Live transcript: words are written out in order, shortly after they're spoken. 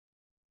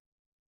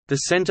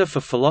The Center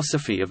for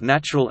Philosophy of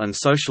Natural and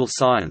Social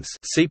Science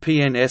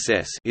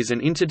 (CPNSS) is an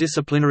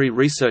interdisciplinary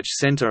research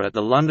center at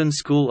the London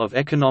School of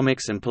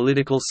Economics and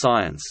Political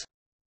Science.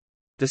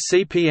 The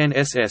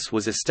CPNSS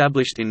was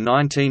established in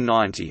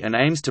 1990 and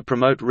aims to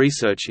promote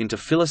research into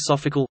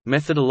philosophical,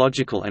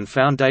 methodological and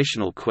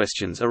foundational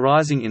questions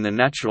arising in the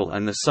natural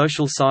and the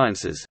social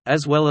sciences,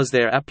 as well as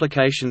their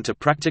application to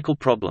practical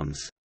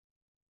problems.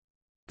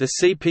 The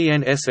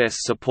CPNSS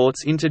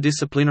supports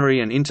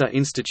interdisciplinary and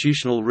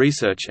inter-institutional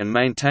research and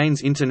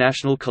maintains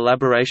international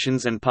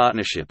collaborations and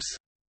partnerships.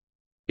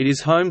 It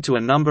is home to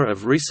a number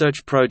of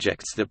research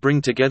projects that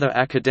bring together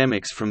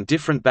academics from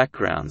different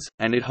backgrounds,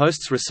 and it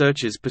hosts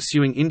researchers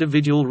pursuing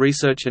individual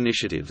research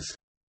initiatives.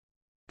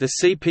 The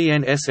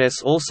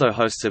CPNSS also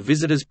hosts a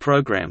visitors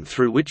program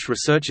through which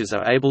researchers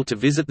are able to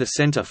visit the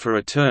center for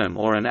a term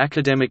or an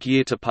academic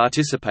year to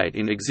participate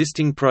in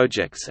existing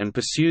projects and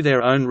pursue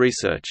their own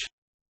research.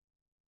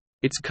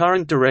 Its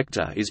current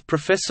director is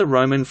Professor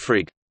Roman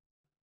Frigg.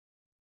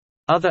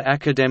 Other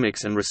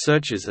academics and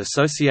researchers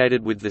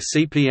associated with the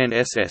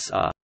CPNSS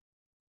are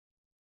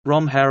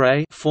Rom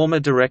Harre, former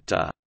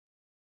director;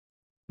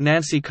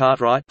 Nancy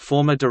Cartwright,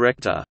 former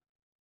director;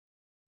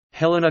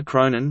 Helena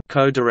Cronin,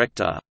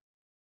 co-director;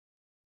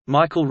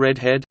 Michael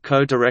Redhead,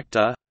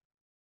 co-director;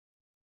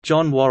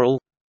 John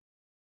Worrell;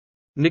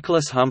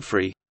 Nicholas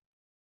Humphrey;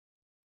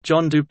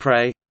 John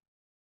Dupre;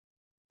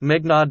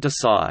 Meghnad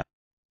Desai.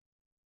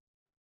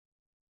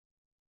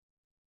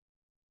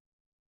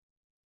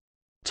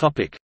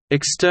 Topic: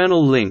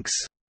 External links.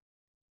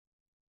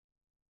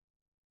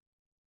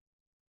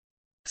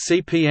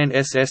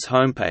 CPNSS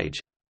homepage.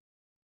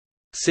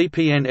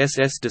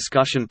 CPNSS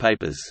discussion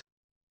papers.